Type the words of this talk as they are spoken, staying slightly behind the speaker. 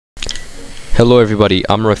Hello everybody,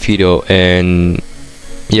 I'm Rafido, and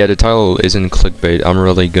yeah, the title isn't clickbait. I'm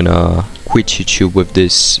really gonna quit YouTube with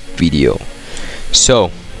this video.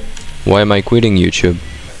 So, why am I quitting YouTube?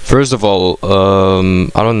 First of all,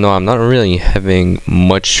 I don't know, I'm not really having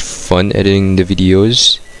much fun editing the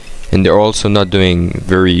videos, and they're also not doing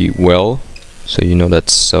very well, so you know that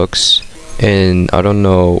sucks. And I don't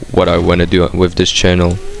know what I want to do with this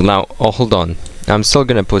channel. Now, hold on, I'm still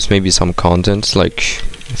gonna post maybe some content, like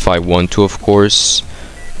if I want to, of course,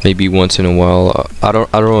 maybe once in a while. I don't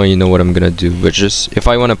really know what I'm gonna do, but just if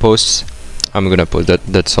I want to post, I'm gonna post.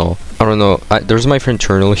 That's all. I don't know. There's my friend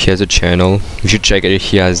Turnal. He has a channel. You should check it.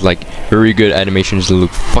 He has like very good animations that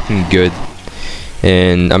look fucking good,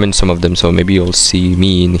 and I'm in some of them, so maybe you'll see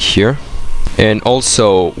me in here. And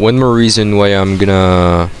also, one more reason why I'm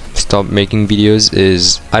gonna stop making videos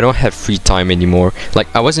is I don't have free time anymore. Like,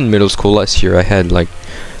 I was in middle school last year. I had like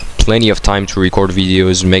plenty of time to record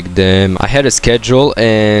videos, make them. I had a schedule,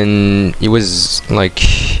 and it was like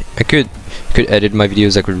I could edit my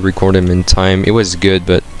videos, I could record them in time. It was good,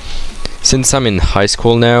 but since I'm in high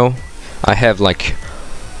school now, I have like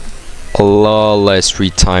a lot less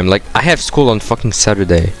free time. Like, I have school on fucking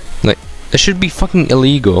Saturday. Like, that should be fucking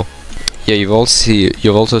illegal. Yeah, you've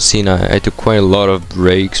also seen I took quite a lot of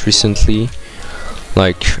breaks recently.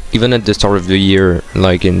 Like, even at the start of the year,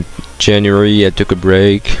 like in January I took a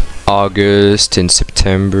break, August and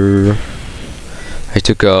September I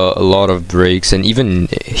took a lot of breaks, and even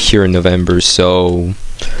here in November. So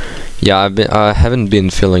yeah, I haven't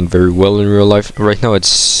been feeling very well in real life. Right now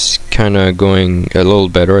it's kinda going a little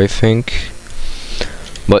better, I think.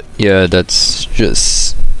 But yeah, that's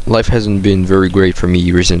just, life hasn't been very great for me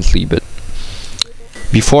recently. But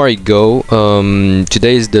before I go,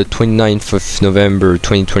 today is the 29th of November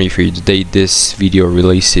 2023, the day this video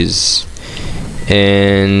releases,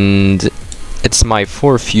 and it's my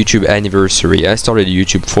 4th YouTube anniversary. I started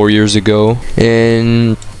YouTube 4 years ago,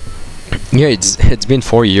 and yeah, it's been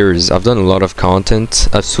 4 years. I've done a lot of content.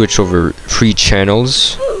 I've switched over 3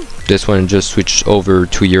 channels. This one just switched over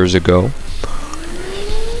 2 years ago,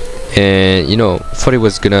 and you know, thought it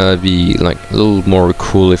was gonna be like a little more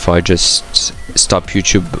cool if I just stop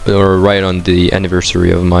YouTube or right on the anniversary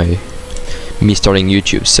of me starting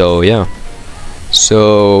YouTube. So yeah,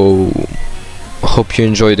 so hope you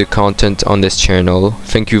enjoy the content on this channel.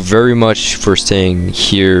 Thank you very much for staying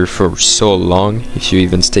here for so long, if you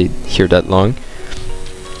even stayed here that long.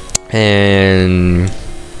 And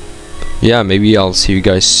yeah, maybe I'll see you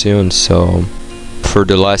guys soon. So for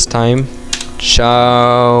the last time,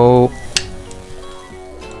 ciao.